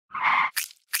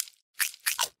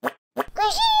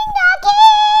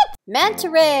manta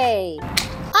ray,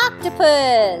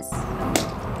 octopus,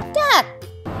 duck,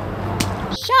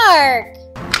 shark,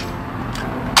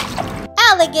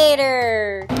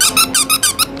 alligator,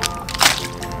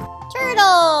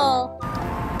 turtle,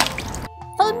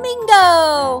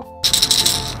 flamingo,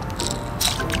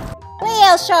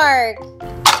 whale shark,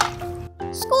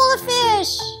 school of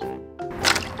fish,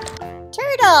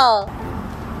 turtle,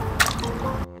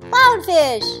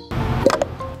 clownfish,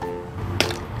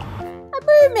 a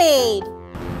mermaid,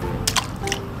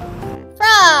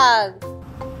 frog,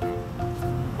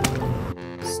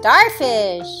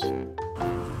 starfish,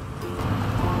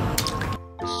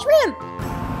 shrimp,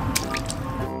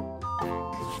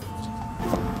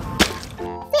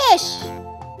 fish,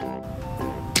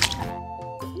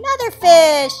 another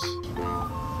fish,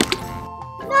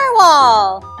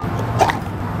 narwhal,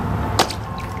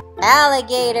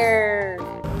 alligator,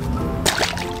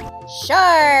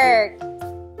 shark,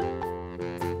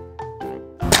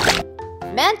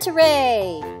 manta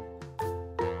ray,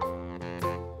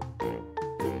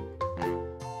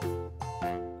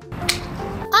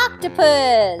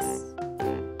 octopus,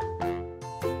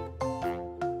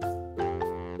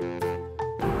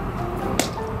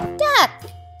 duck,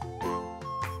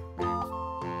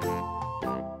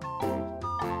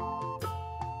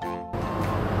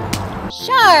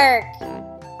 shark,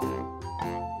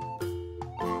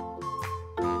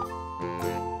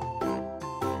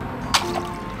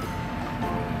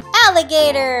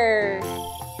 alligator,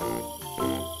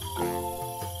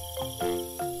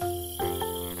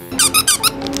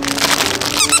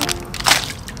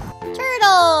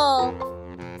 turtle,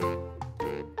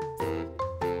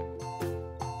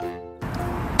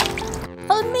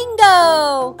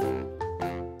 flamingo,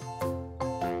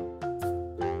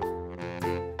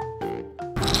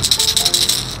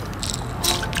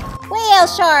 whale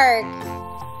shark,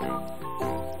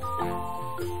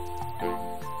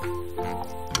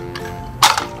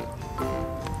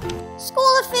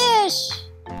 school of fish,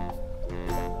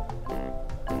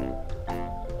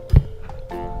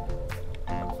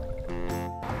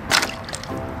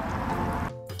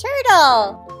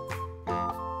 turtle,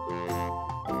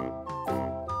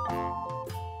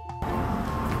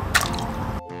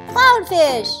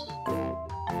 clownfish,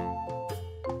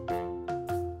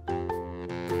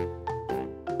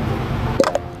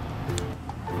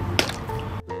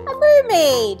 a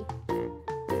mermaid,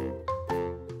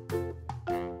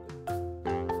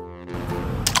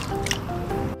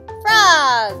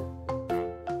 frog,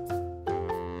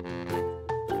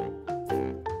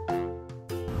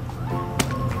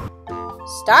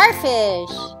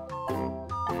 starfish,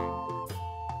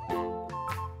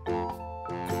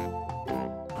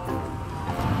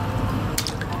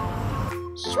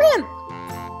 shrimp,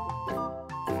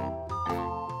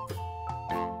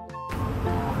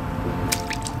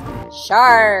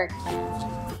 shark,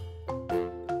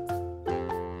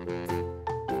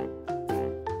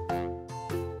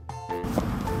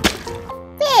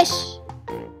 fish,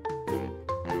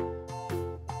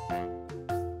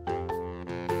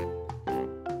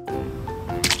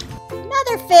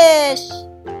 another fish,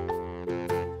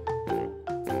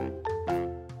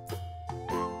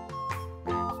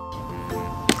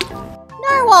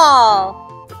 narwhal,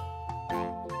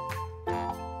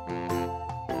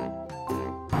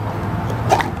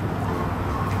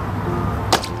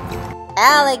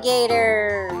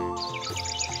 alligator,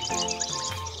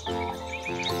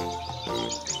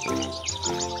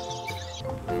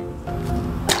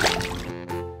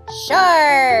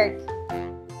 shark,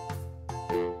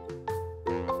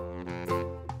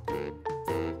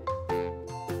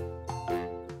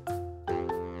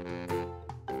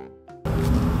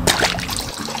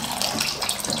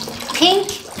 pink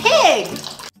pig,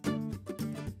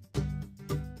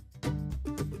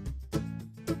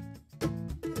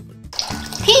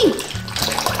 pink,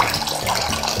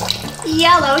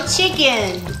 yellow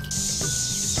chicken,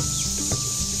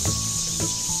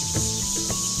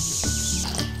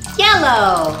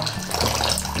 yellow,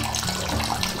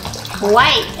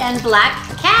 white and black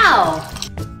cow,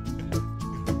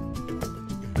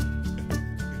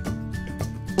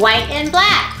 white and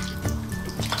black,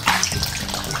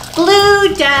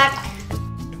 blue duck,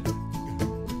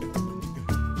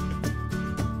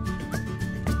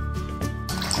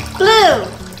 blue,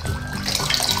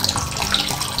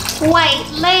 white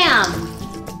lamb,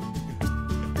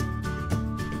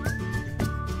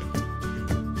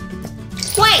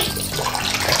 white,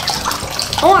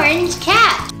 orange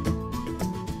cat,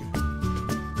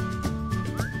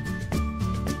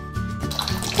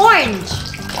 orange,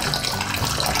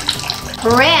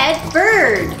 red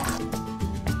bird,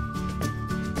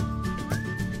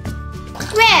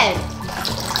 red,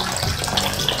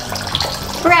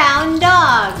 Brown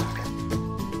dog.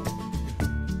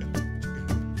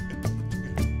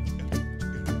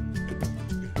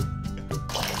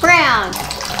 Brown.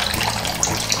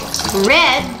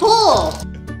 Red bull.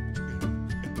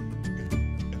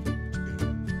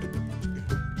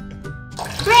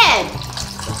 Red.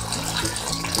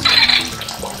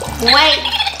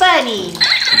 White bunny.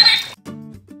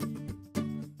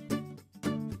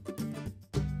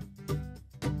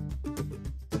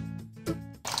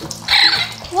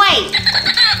 White.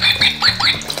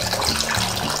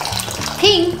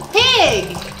 Pink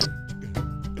pig.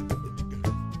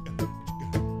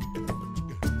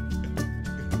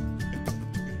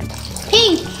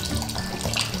 Pink.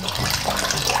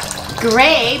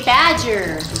 Gray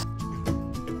badger.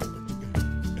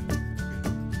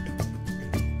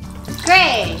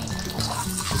 Gray.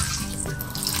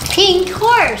 Pink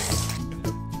horse.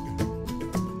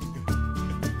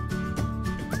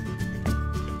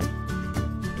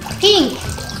 Pink.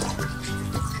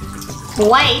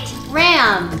 White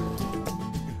ram.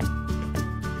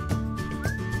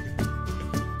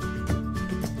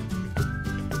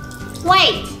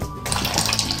 White.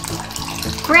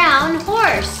 Brown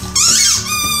horse.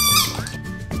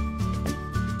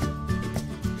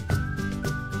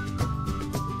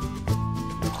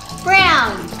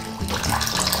 Brown.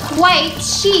 White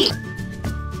sheep.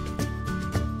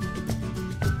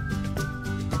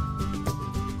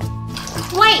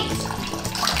 White.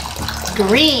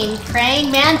 Green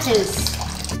praying mantis.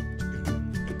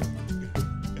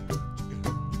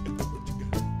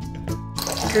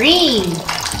 Green.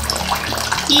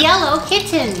 Yellow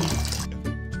kitten.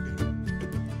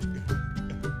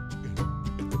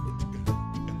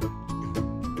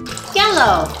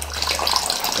 Yellow.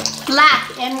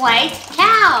 Black and white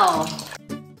cow.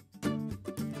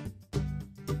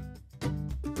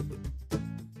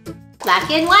 Black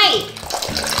and white.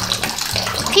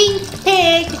 Pink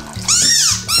pig.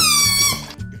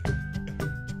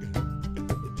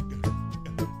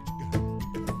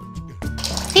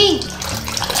 Pink.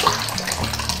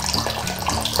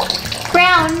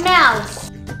 Brown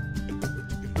mouse.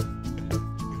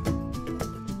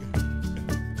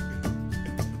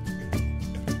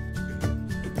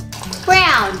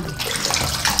 Brown.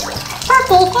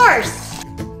 Purple horse.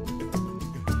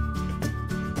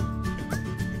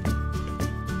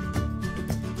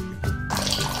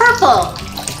 Purple.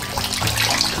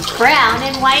 Brown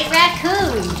and white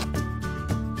raccoon.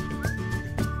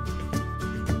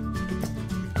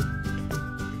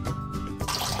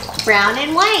 Brown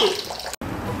and white.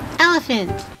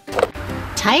 Elephant.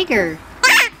 Tiger.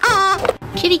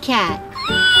 Kitty cat.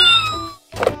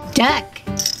 Duck.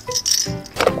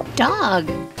 Dog.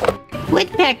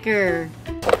 Woodpecker.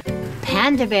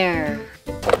 Panda bear.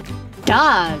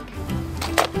 Dog.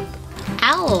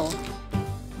 Owl.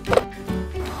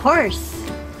 Horse.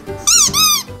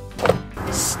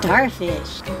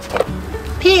 Starfish.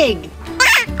 Pig.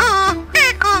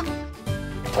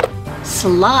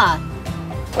 Sloth.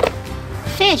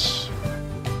 Fish.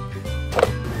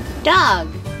 Dog.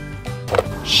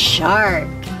 Shark.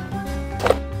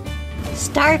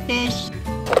 Starfish.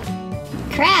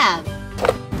 Crab.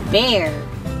 Bear.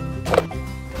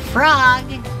 Frog.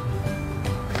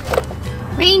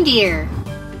 Reindeer.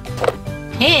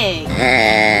 Pig.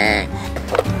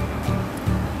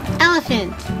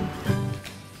 Elephant.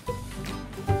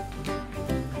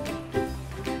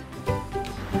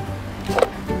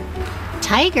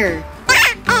 Tiger.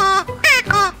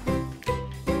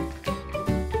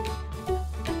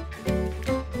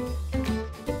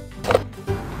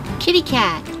 Kitty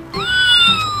cat.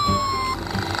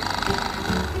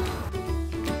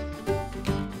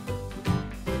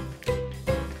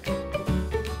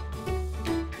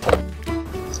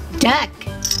 Duck.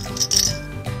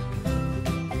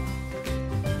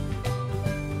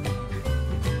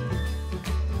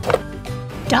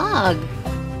 Dog.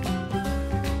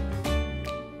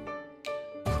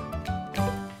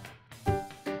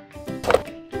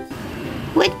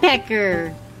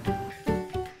 Woodpecker.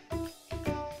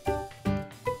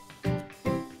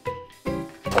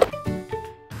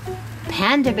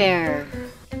 Panda bear.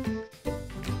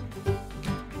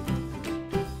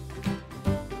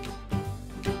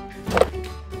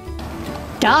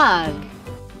 Dog.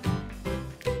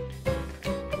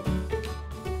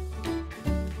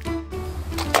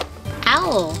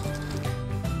 Owl.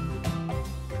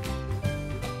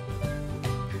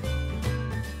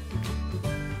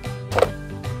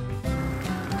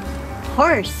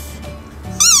 Horse.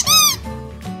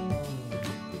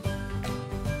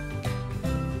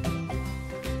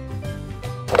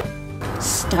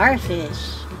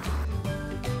 Starfish.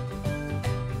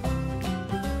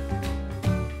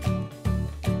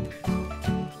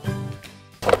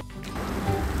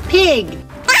 Pig.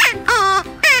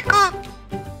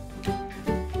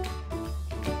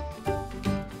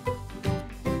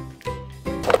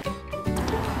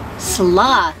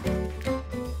 Sloth.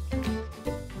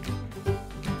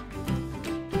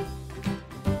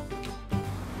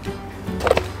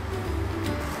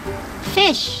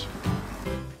 Fish.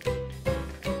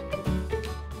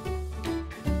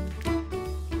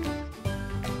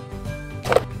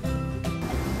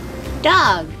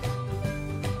 Dog.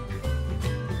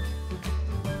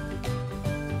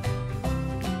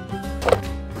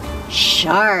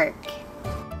 Shark.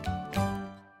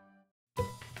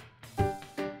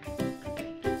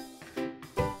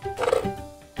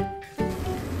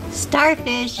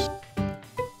 Starfish.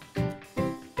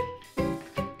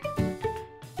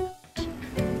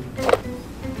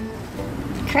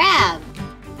 Crab.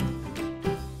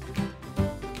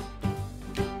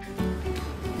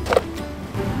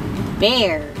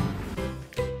 Bear.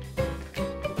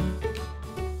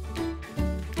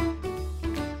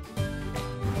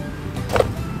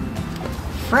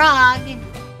 Frog.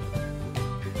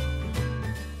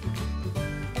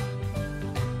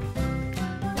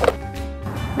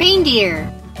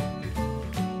 Reindeer.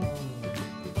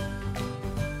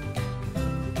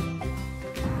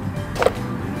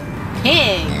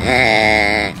 Pig.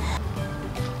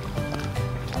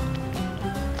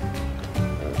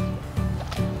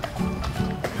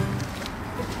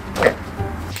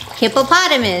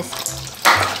 Hippopotamus.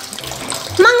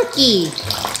 Monkey.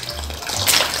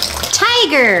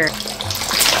 Tiger.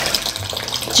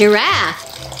 Giraffe.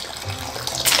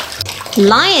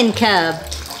 Lion cub.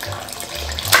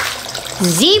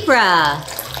 Zebra.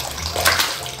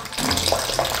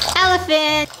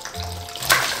 Elephant.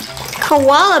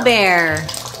 Koala bear.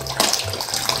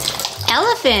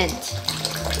 Elephant.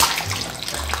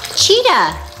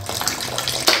 Cheetah.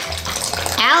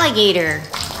 Alligator.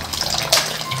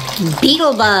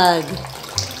 Beetlebug.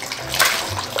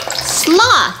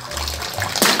 Sloth.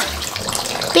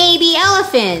 Baby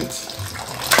elephant.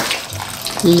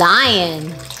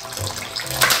 Lion.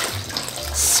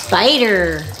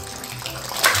 Spider.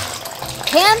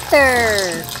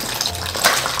 Panther.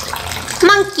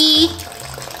 Monkey.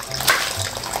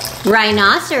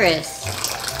 Rhinoceros.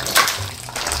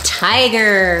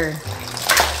 Tiger.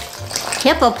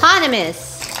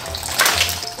 Hippopotamus.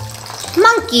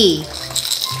 Monkey.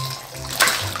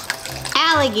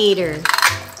 Alligator.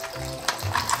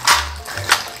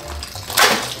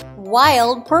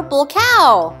 Wild purple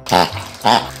cow.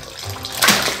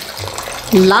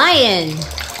 Lion.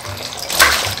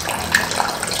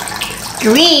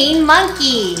 Green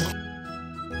monkey.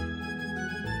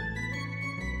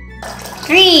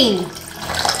 Green.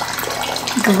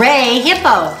 Gray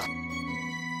hippo.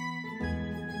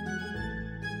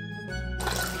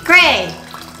 Gray.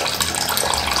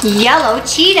 Yellow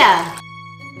cheetah.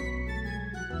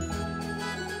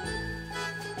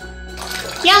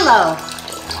 Yellow.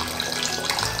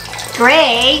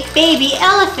 Gray baby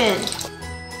elephant.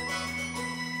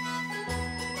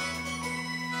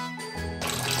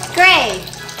 Gray.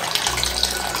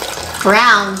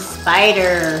 Brown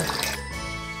spider.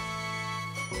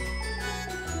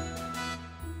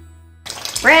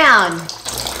 Brown.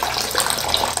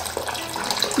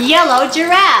 Yellow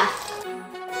giraffe.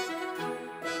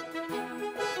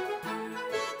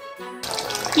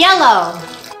 Yellow.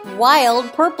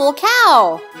 Wild purple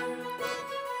cow.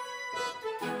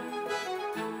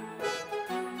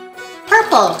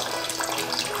 Purple.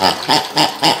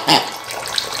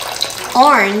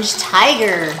 Orange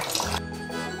tiger.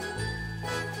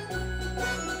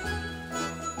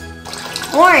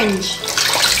 Orange.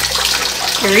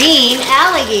 Green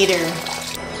alligator.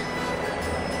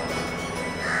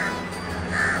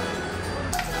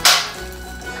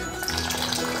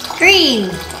 Green.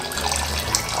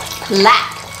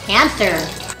 Black panther.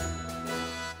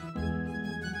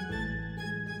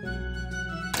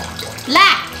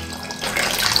 Black.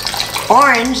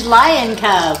 Orange lion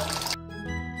cub.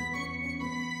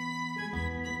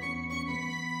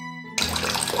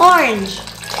 Orange.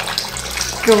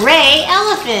 Gray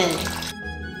elephant.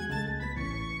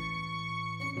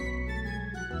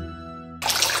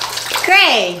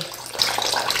 Gray.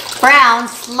 Brown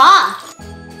sloth.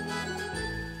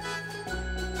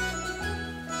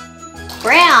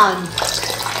 Brown.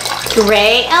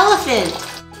 Gray elephant.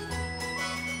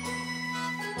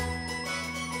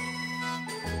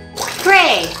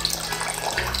 Gray.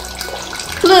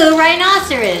 Blue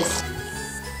rhinoceros.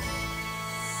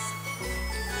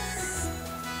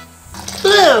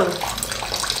 Blue.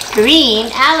 Green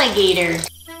alligator.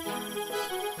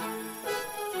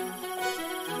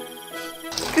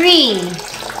 Green.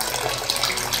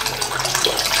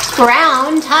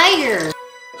 Brown tiger.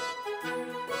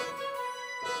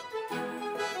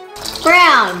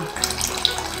 Brown.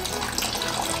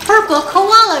 Purple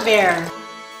koala bear.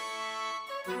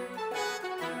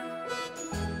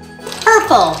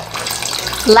 Purple.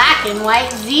 Black and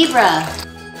white zebra.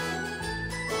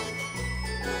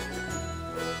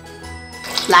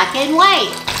 Black and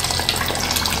white.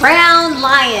 Brown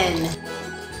lion.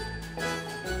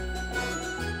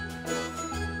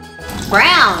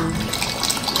 Brown.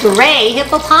 Gray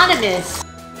hippopotamus.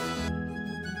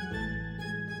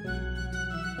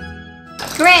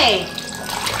 Gray.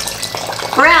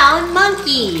 Brown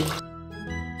monkey.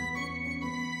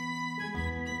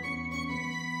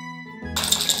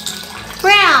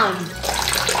 Brown.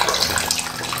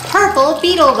 Purple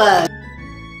beetlebug.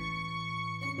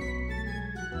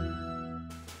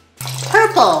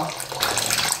 Purple.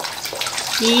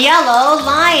 Yellow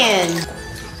lion.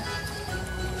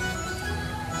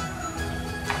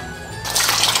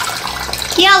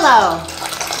 Yellow.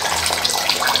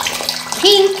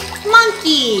 Pink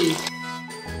monkey.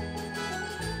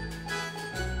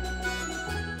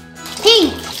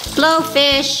 Pink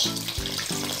blowfish.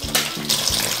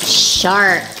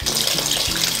 Shark.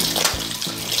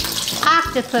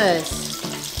 Octopus.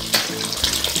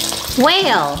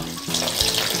 Whale.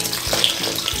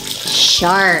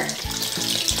 Shark.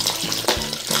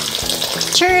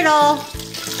 Turtle.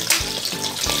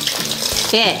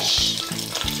 Fish.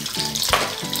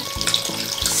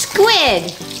 Squid.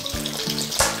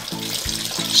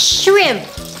 Shrimp.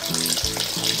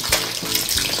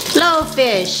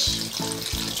 Blowfish.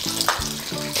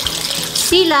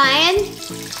 Sea lion.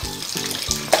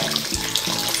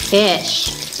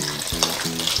 Fish.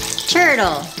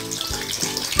 Turtle.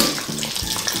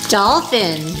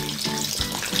 Dolphin.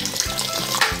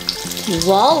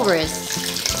 Walrus.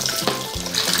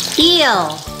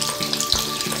 Eel.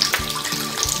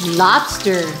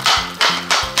 Lobster.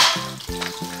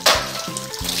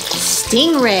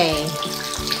 Stingray.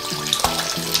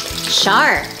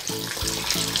 Shark.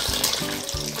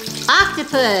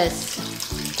 Octopus.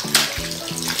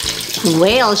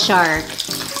 Whale shark.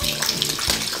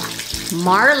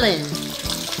 Marlin.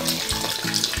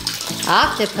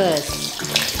 Octopus.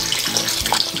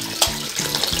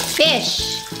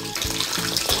 Fish.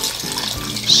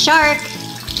 Shark.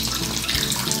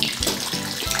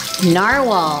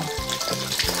 Narwhal.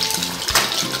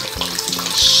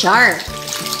 Shark.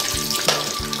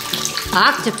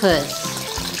 Octopus.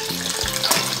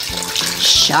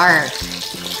 Shark.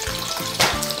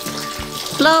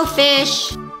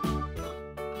 Blowfish.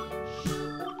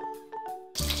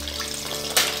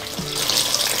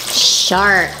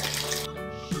 Shark.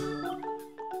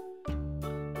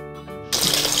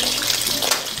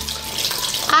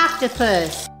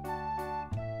 Octopus.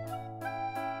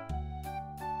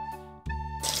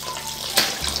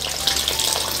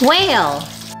 Whale.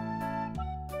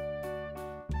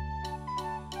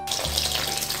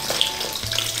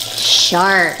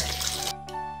 Shark.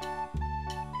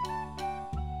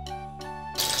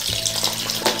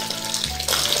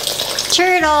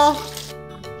 Turtle.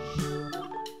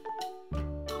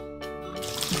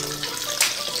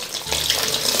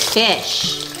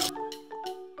 Fish.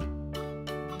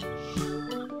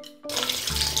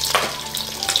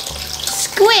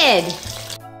 Squid.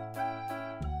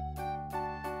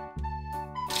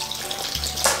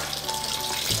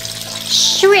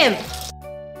 Shrimp.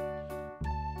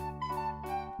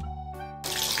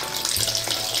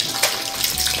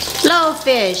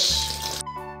 Blowfish.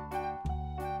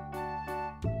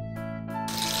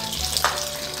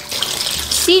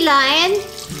 Sea lion.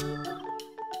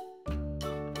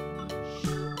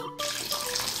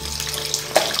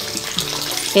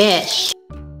 Fish.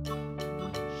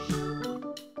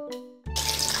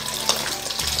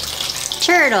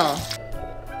 Turtle.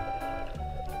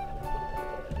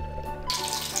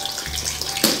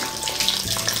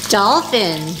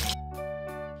 Dolphin.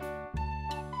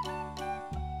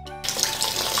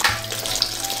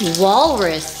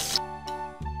 Walrus.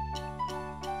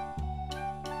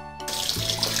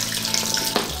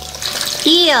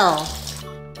 Eel.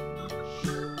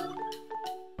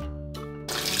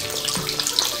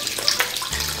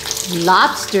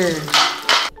 Lobster.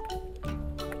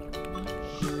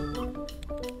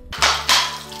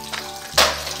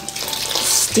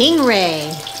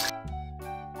 Stingray.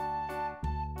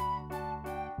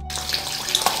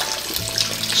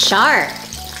 Shark.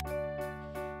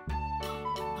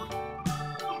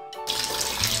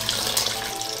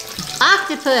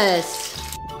 Octopus.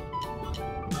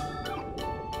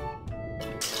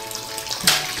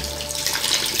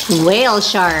 Whale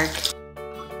shark.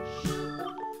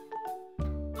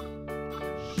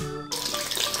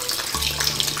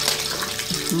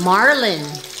 Marlin.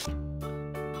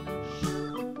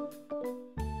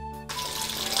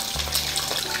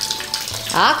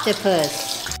 Octopus.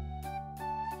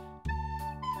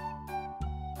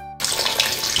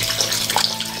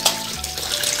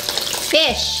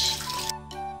 Fish.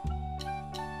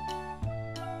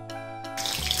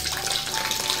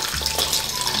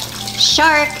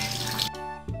 Shark.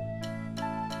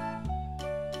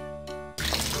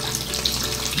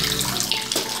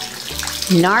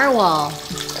 Narwhal.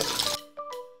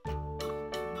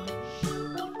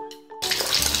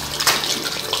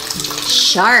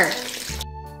 Shark.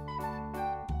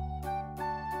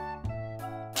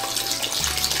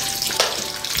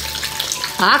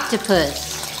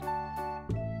 Octopus.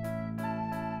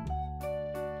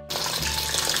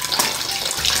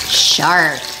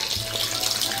 Shark.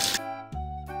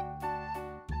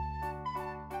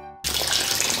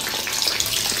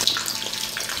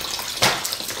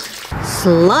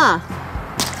 Sloth.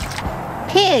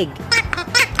 Pig.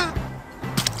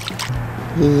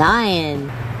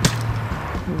 Lion.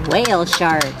 Whale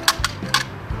shark.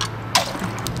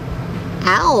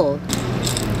 Owl.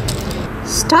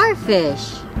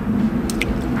 Starfish.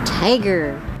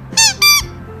 Tiger.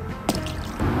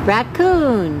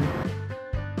 Raccoon.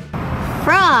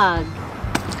 Frog.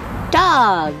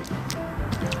 Dog.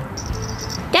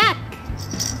 Duck.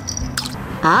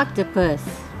 Octopus.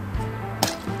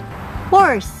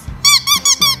 Horse.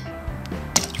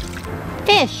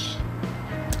 Fish.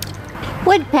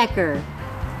 Woodpecker.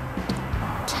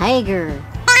 Tiger.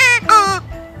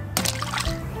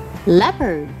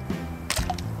 Leopard.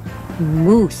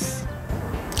 Moose.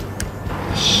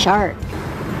 Shark.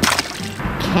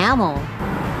 Camel.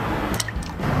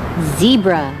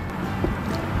 Zebra.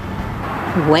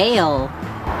 Whale.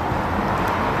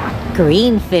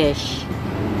 Greenfish.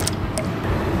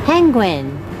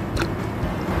 Penguin.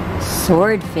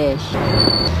 Swordfish.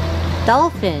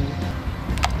 Dolphin.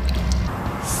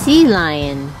 Sea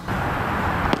lion.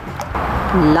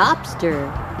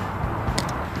 Lobster.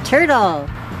 Turtle.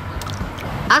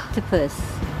 Octopus.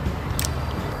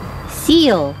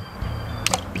 Seal.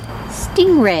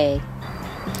 Stingray.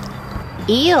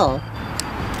 Eel.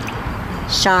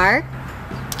 Shark.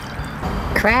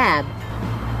 Crab.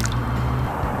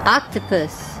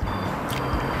 Octopus.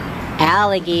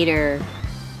 Alligator.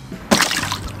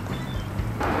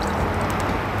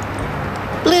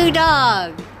 Blue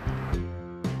dog.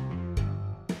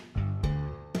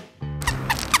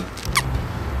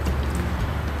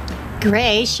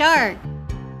 Gray shark.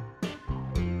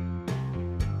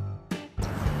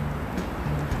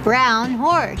 Brown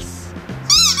horse.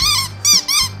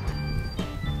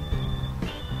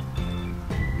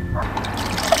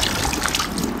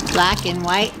 Black and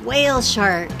white whale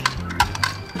shark.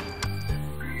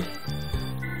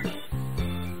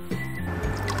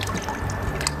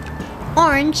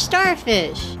 Orange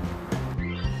starfish.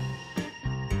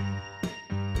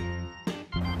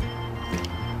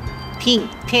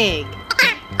 Pink pig.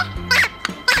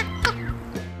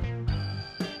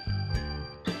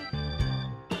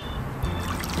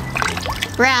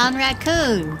 Brown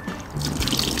raccoon.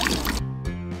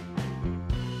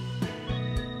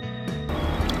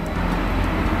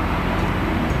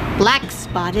 Black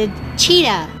spotted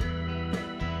cheetah.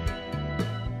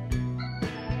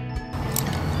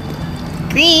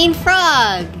 Green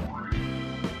frog.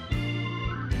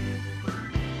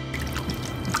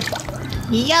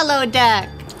 Yellow duck.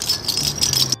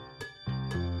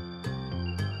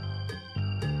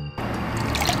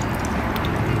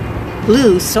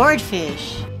 Blue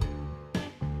swordfish.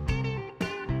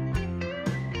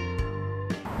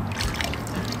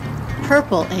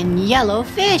 Purple and yellow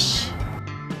fish.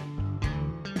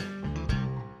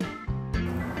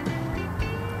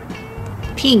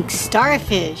 Pink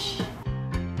starfish.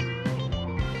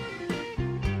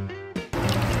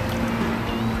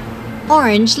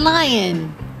 Orange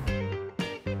lion.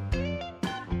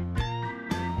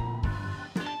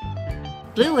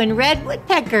 Blue and red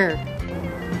woodpecker.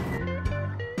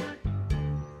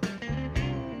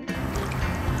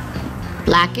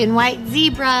 Black and white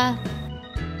zebra.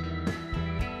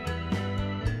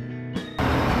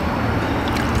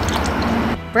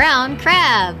 Brown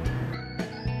crab.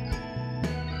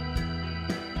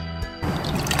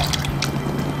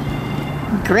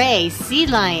 Gray sea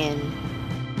lion.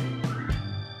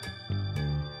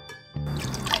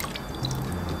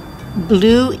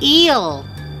 Blue eel.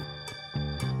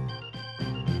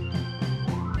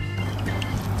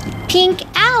 Pink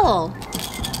owl.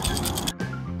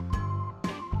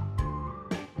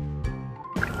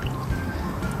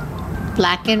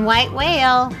 Black and white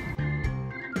whale.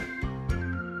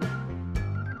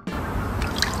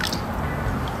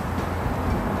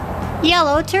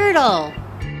 Yellow turtle.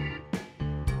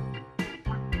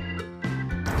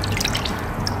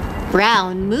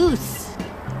 Brown moose.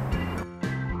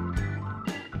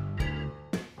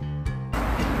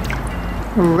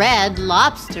 Red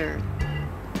lobster.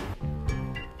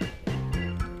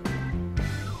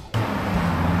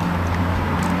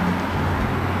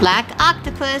 Black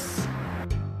octopus.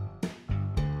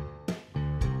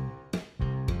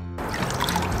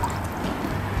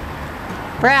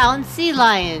 Brown sea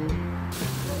lion.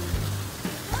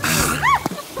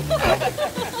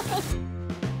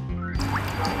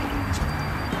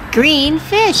 Green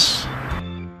fish.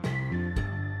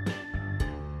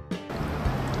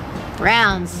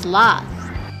 Brown sloth.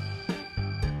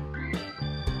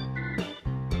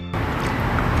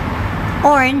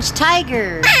 Orange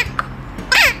tiger.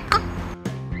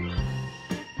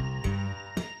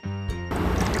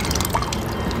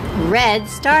 Red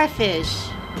starfish.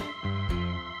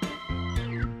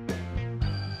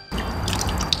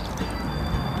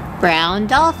 Brown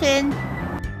dolphin.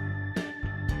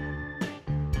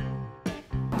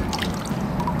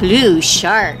 Blue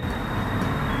shark.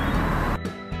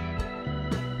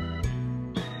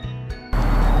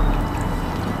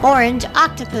 Orange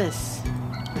octopus.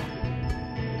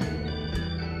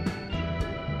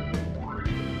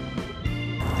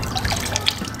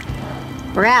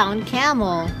 Brown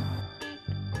camel.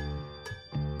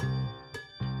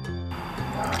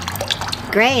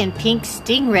 Gray and pink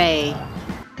stingray.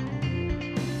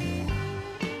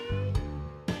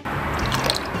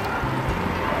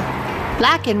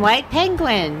 Black and white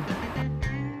penguin.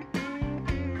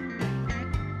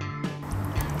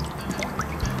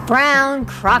 Brown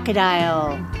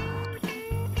crocodile.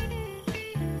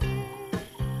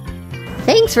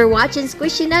 Thanks for watching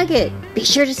Squishee Nugget. Be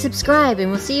sure to subscribe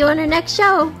and we'll see you on our next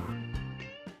show.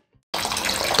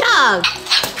 Dog.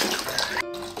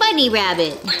 Bunny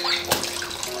rabbit.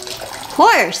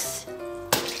 Horse.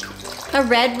 A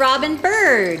red robin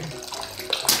bird.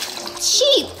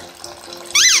 Sheep.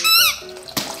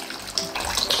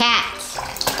 Cat.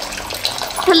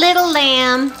 A little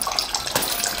lamb.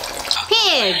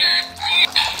 Pig.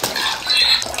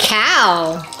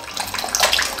 Cow.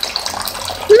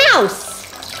 Mouse.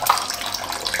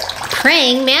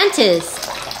 Praying mantis.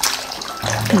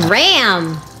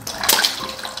 Ram.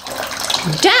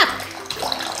 Duck.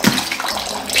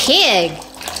 Pig.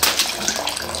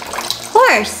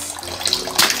 Horse.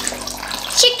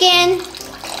 Chicken.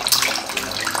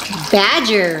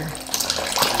 Badger.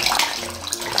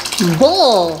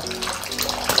 Bull.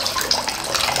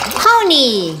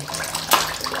 Pony.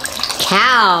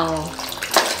 Cow.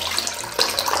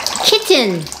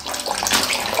 Kitten.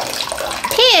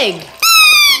 Pig.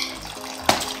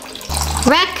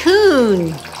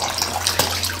 Raccoon.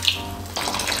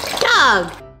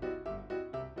 Dog.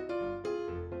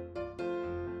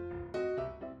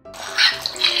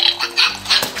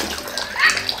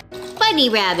 Bunny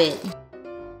rabbit.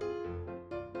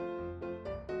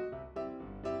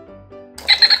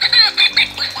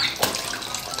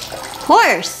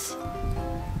 Horse.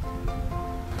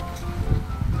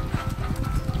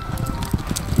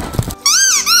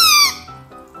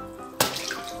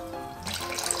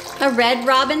 A red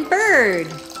robin bird.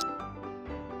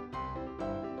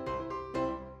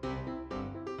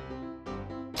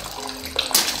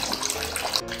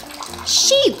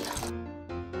 Sheep.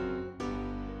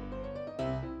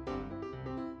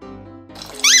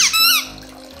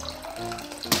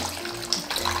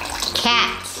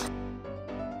 Cat.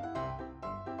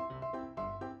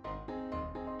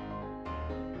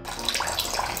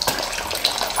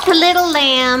 A little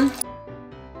lamb.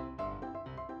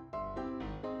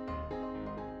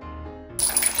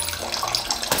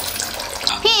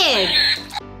 Pig.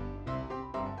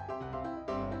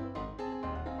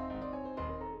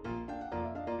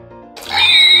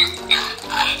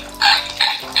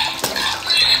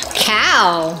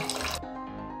 Cow.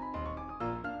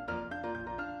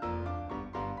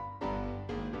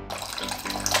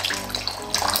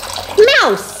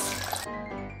 Mouse.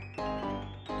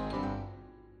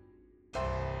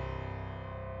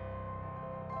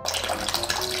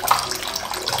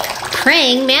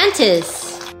 Praying mantis.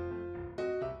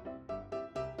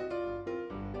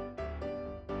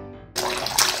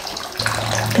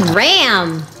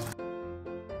 Ram.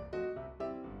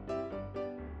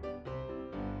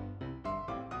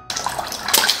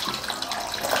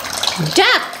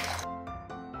 Duck.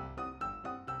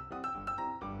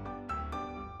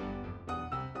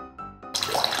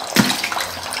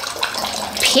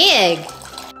 Pig.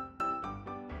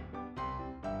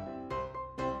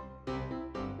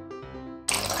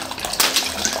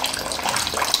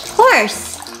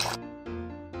 Horse.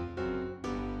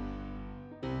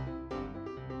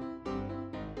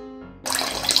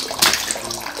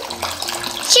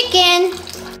 Chicken.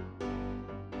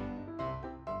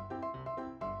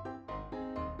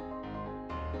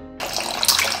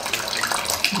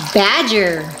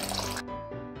 Badger.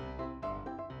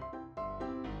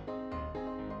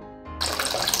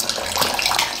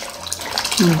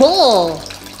 Bull.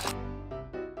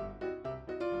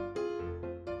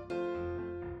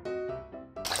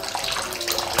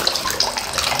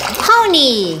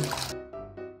 Pony.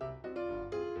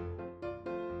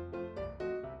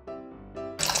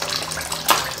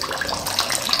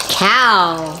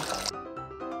 Cow.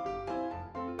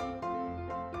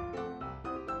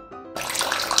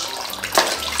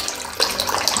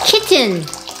 Kitten.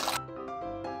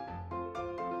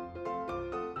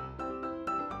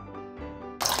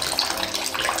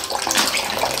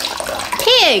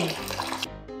 Pig.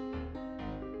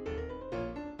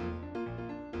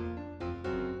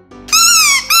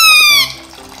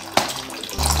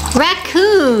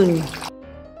 Raccoon.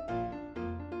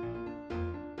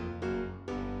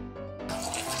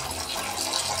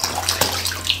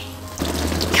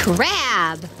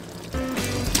 Crab.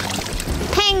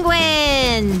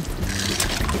 Penguin.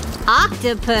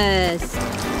 Octopus.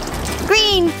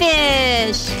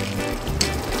 Greenfish.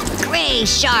 Gray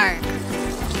shark.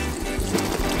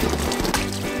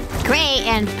 Gray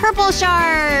and purple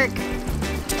shark.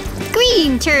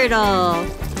 Green turtle.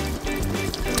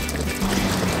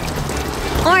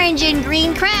 Orange and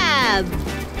green crab.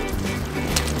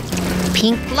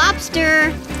 Pink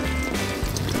lobster.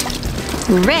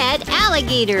 Red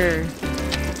alligator.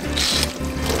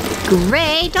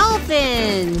 Gray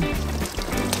dolphin.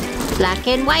 Black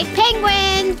and white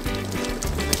penguin.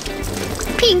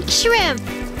 Pink shrimp.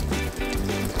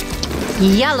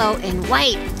 Yellow and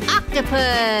white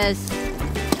octopus.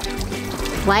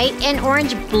 White and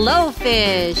orange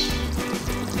blowfish.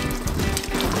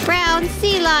 Brown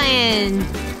sea lion.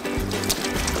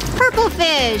 Purple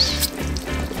fish.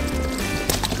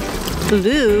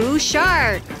 Blue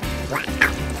shark.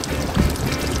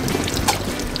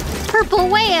 Purple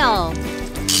whale.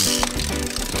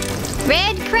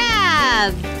 Red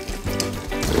crab.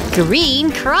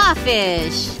 Green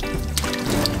crawfish.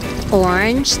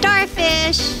 Orange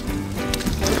starfish.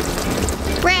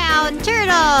 Brown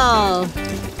turtle.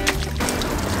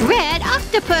 Red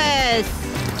octopus.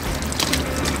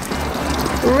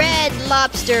 Red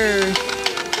lobster.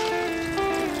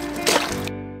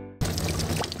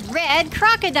 Red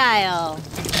crocodile.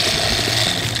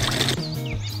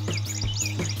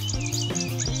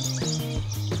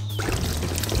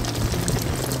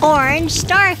 Orange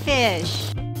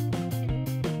starfish.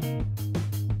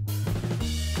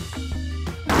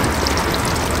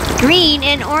 Green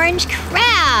and orange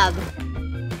crab.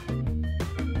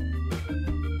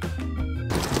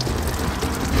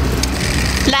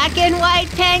 Black and white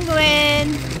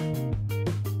penguin.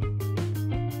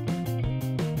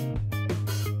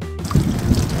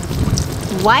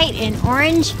 White and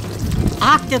orange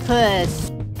octopus.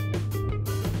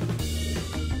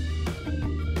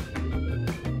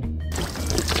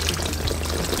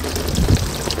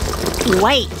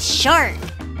 White shark.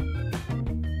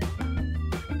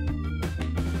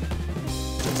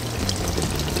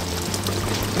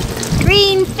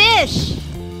 Green fish.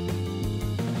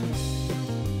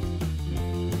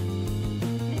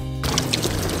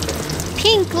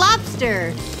 Pink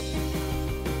lobster.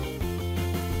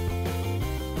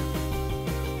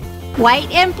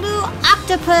 White and blue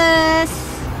octopus.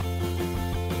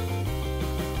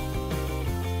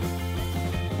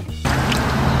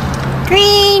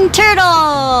 Green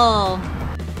turtle.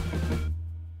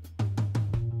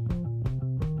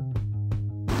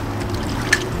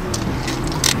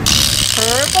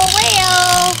 Purple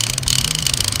whale.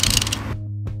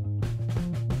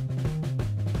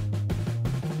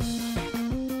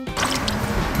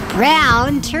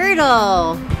 Brown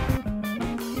turtle.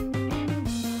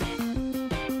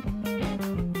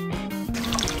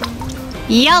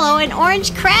 Yellow and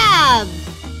orange crab.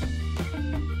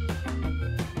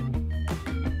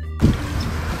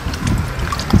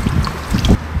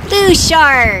 Blue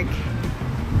shark.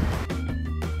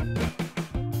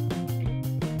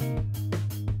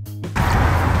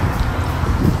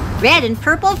 Red and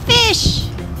purple fish.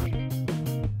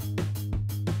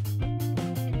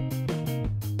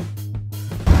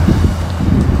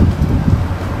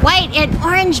 White and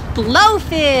orange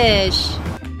blowfish.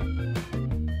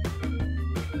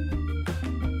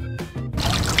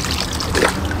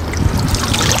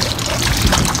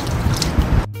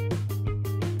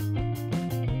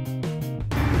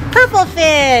 Purple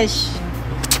fish.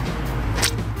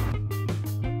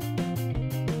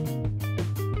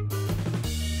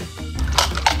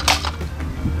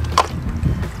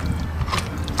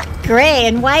 Gray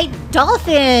and white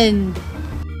dolphin.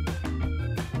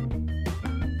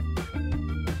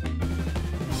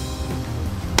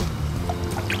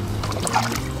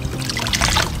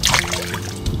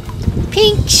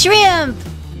 Pink shrimp.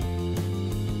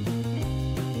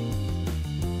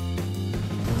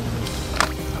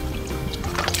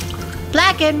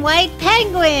 Black and white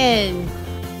penguin.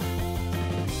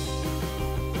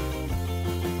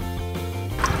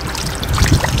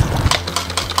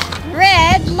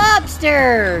 Red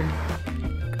lobster.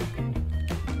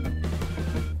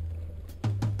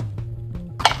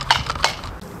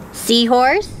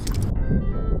 Seahorse.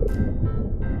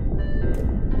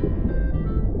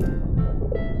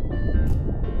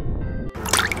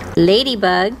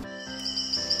 Ladybug.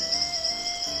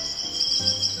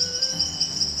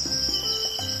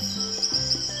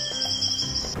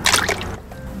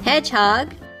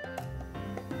 Hedgehog.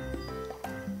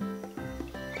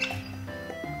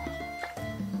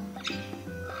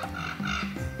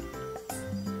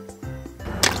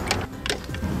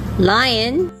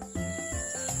 Lion.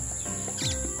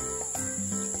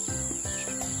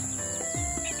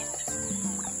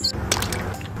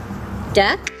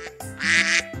 Duck.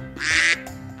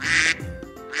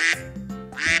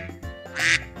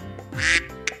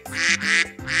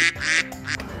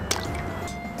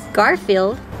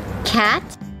 Garfield. Cat.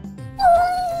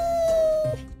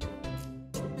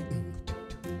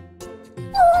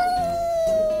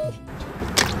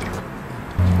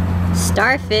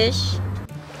 Starfish.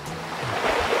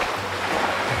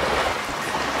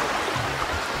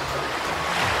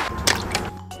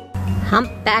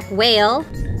 Humpback whale.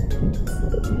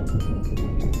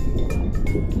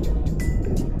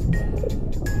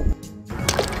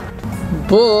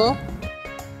 Bull.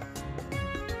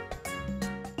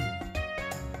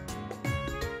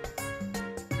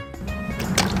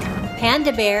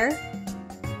 Panda bear.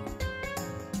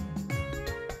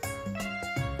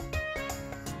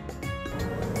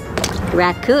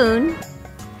 Raccoon.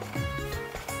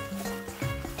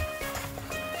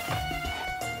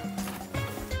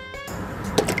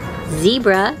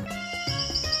 Zebra.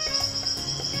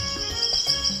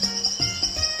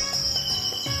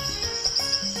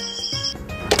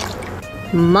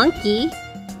 Monkey.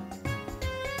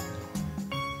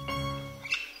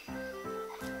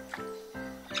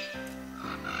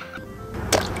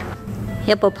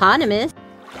 Hippopotamus.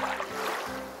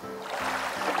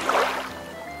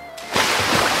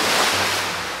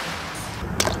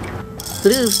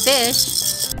 Blue fish.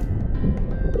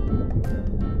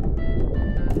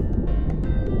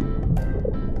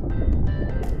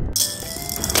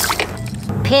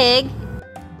 Pig.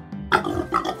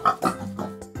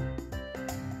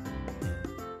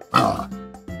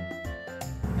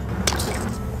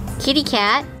 Kitty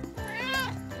cat.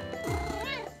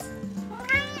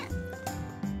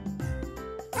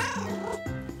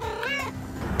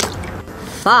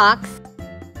 Fox.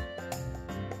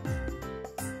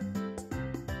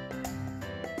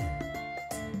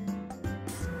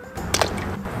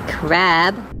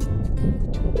 Crab.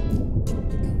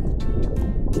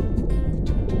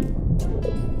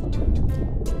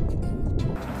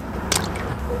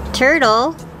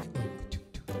 Turtle.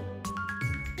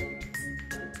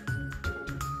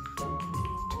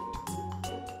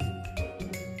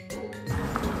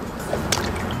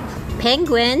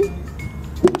 Penguin.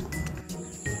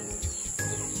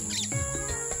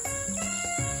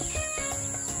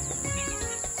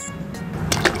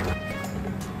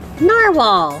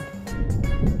 Narwhal.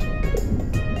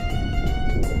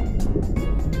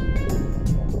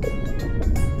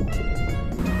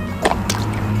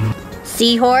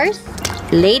 Seahorse.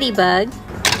 Ladybug.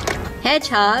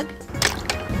 Hedgehog.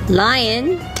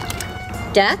 Lion.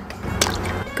 Duck.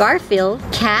 Garfield.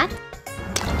 Cat.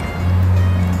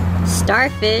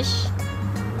 Starfish.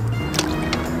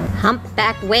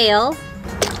 Humpback whale.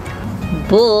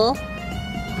 Bull.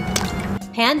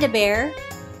 Panda bear.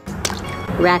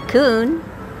 Raccoon.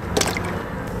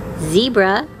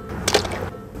 Zebra.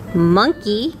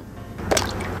 Monkey.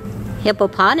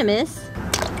 Hippopotamus.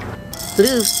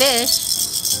 Blue fish.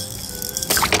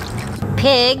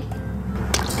 Pig.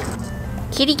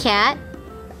 Kitty cat.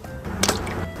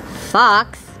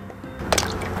 Fox.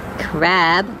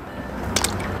 Crab.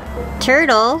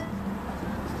 Turtle.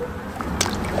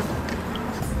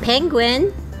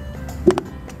 Penguin.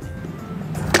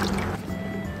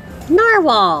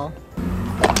 Narwhal.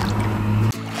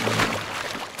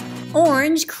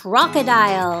 Orange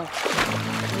crocodile.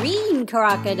 Green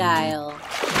crocodile.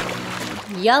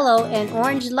 Yellow and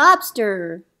orange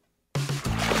lobster.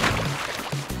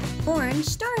 Orange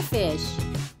starfish.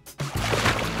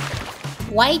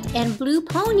 White and blue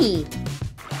pony.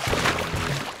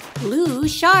 blue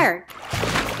shark,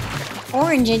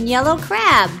 orange and yellow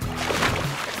crab,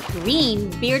 green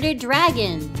bearded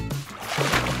dragon,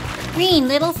 green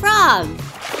little frog,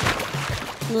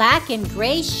 black and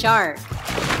gray shark,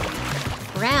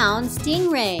 brown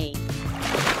stingray,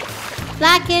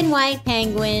 black and white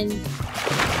penguin,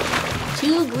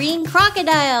 2 green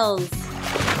crocodiles,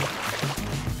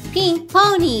 pink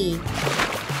pony,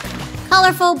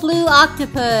 colorful blue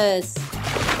octopus,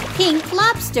 pink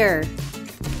lobster,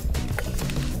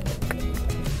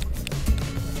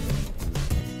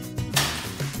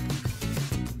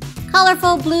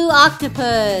 colorful blue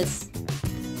octopus,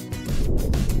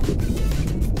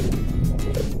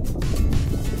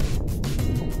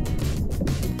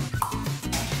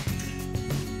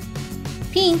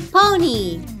 pink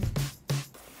pony,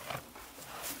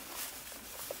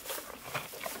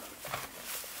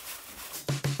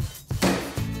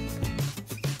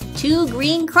 two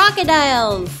green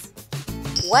crocodiles.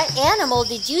 What animal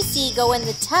did you see go in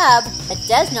the tub but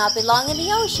does not belong in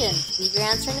the ocean? Leave your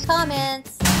answer in the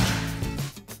comments.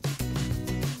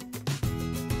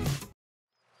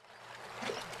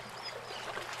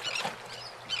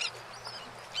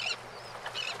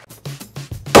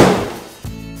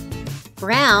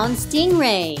 Brown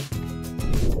stingray,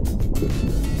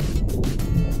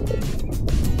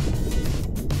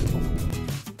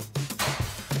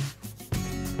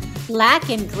 black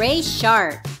and gray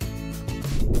shark,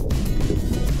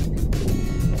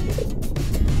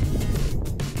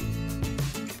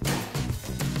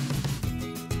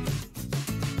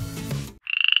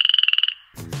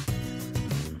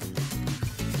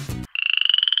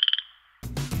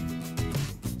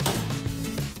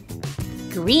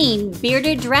 green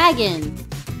bearded dragon,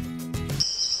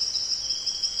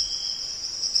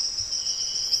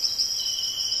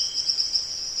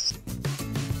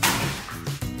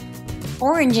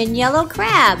 orange and yellow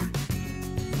crab,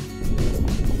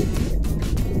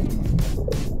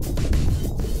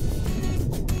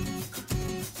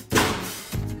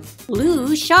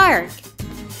 blue shark,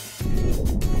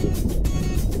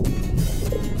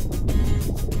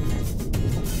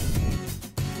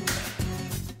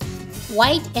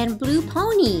 white and blue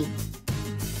pony,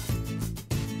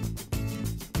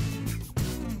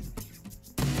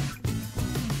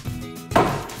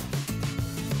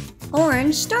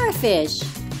 orange starfish,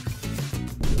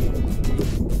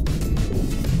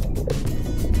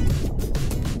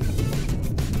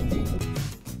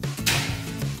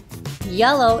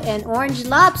 yellow and orange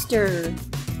lobster,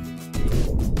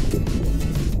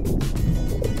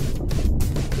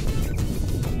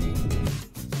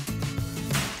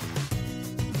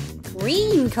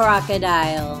 green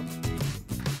crocodile,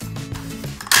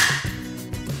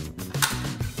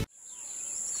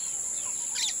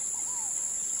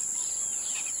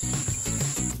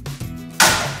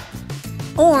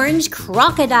 orange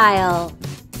crocodile,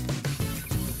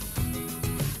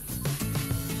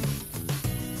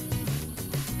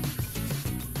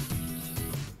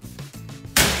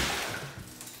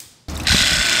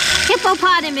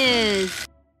 hippopotamus,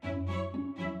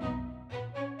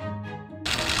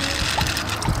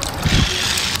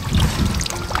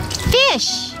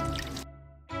 fish,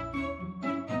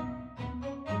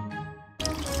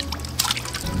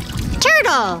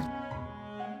 turtle,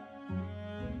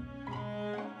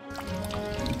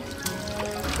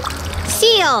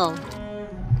 seal,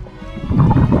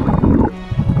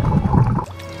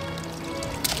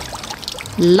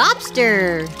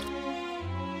 lobster,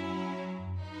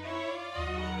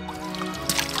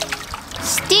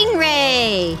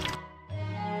 stingray,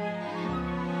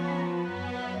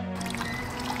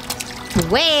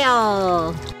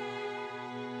 whale,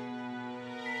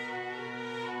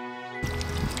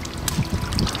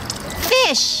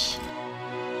 fish,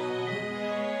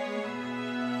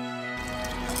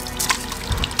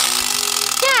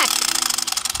 duck,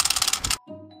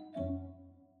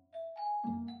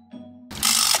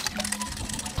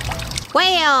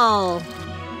 whale,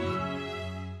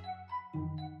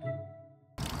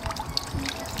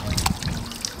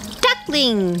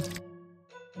 duckling,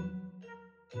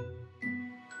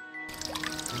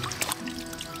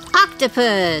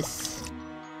 octopus,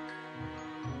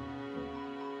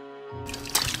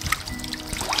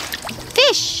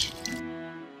 fish,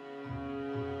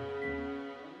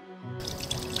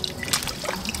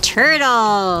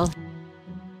 turtle,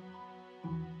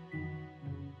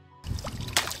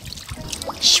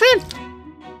 shrimp,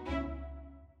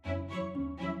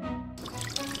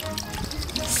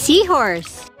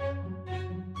 seahorse,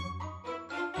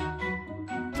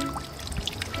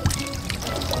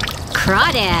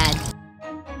 crawdad,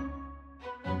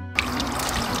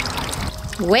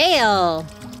 whale,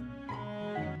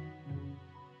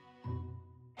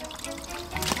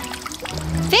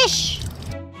 Fish.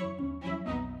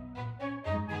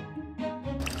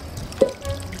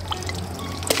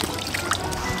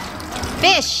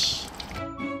 Fish.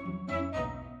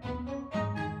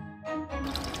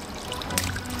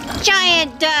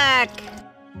 Giant duck.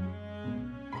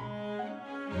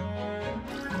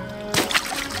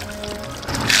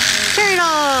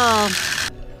 Turtle.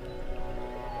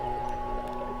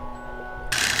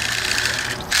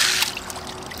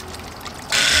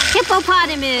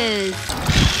 Hippopotamus.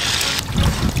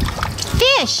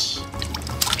 Fish.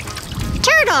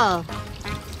 Turtle.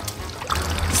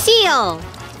 Seal.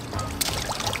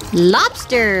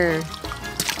 Lobster.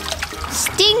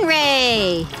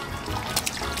 Stingray.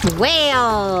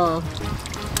 Whale.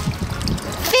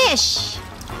 Fish.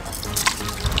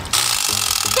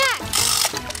 Duck.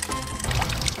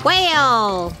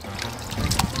 Whale.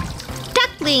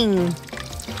 Duckling.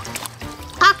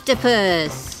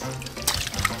 Octopus.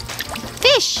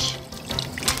 Fish.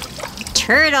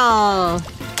 Turtle.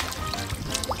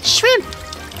 Shrimp.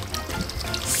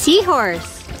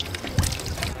 Seahorse.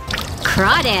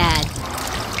 Crawdad.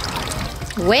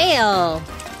 Whale.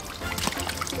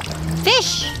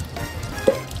 Fish.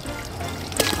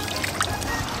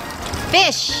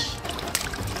 Fish.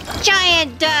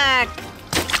 Giant duck.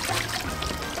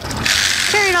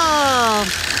 Turtle.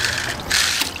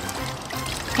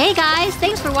 Hey guys,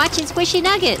 thanks for watching Squishee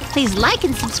Nugget. Please like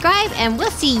and subscribe, and we'll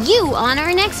see you on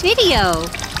our next video.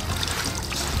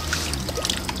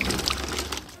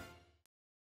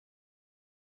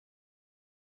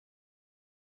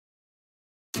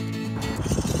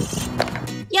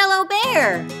 Yellow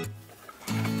bear.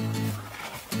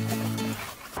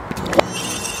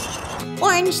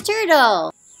 Orange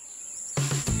turtle.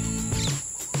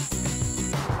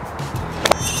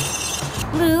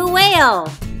 Blue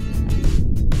whale.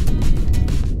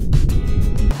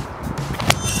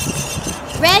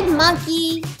 Red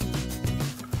monkey.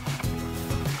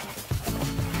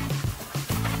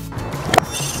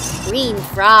 Green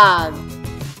frog.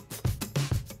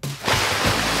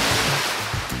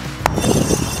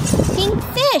 Pink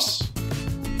fish.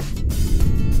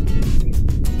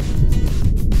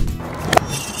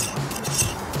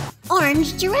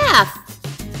 Orange giraffe.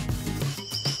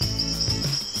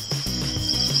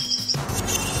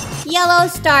 Yellow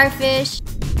starfish.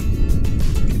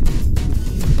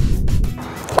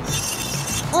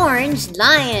 Orange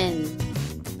lion.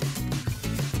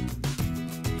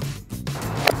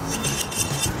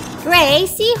 Gray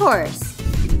seahorse.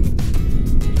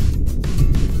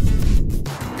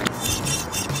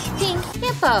 Pink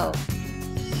hippo.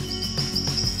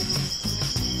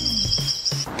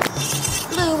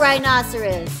 Blue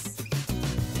rhinoceros.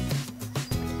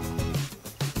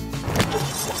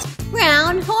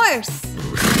 Brown horse.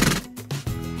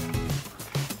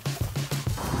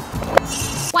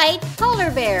 White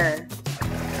polar bear.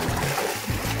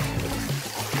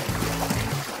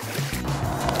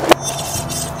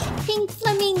 Pink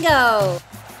flamingo.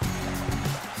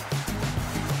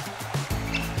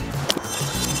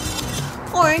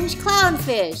 Orange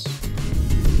clownfish.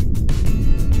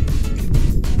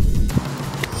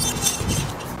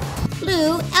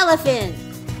 Blue elephant.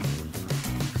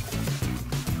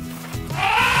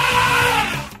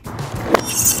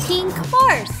 Pink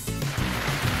horse.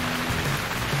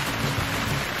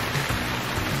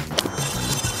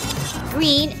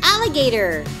 Green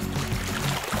alligator.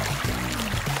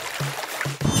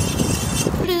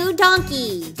 Blue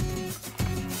donkey.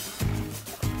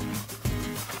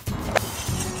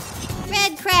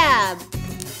 Red crab.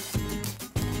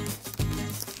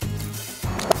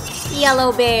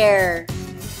 Yellow bear.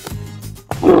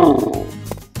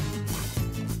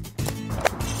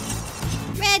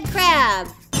 Red crab.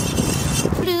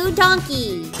 Blue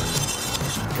donkey.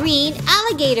 Green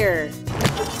alligator.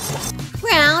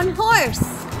 Brown horse.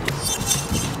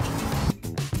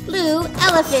 Blue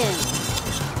elephant.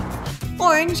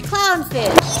 Orange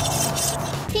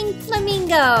clownfish. Pink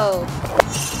flamingo.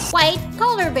 White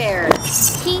polar bear.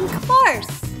 Pink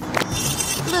horse.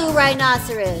 Blue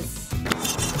rhinoceros.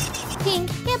 Pink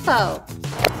hippo.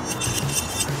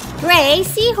 Gray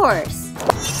seahorse.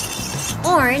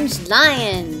 Orange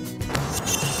lion.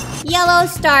 Yellow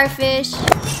starfish.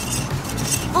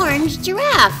 Orange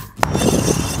giraffe.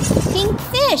 Pink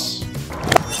fish.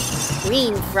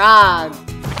 Green frog.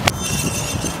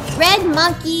 Red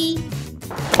monkey.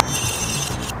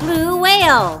 Blue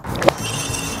whale.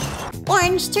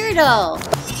 Orange turtle.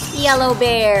 Yellow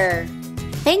bear.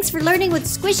 Thanks for learning with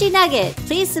Squishee Nugget.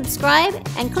 Please subscribe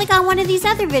and click on one of these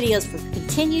other videos for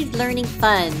continued learning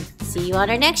fun. See you on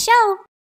our next show.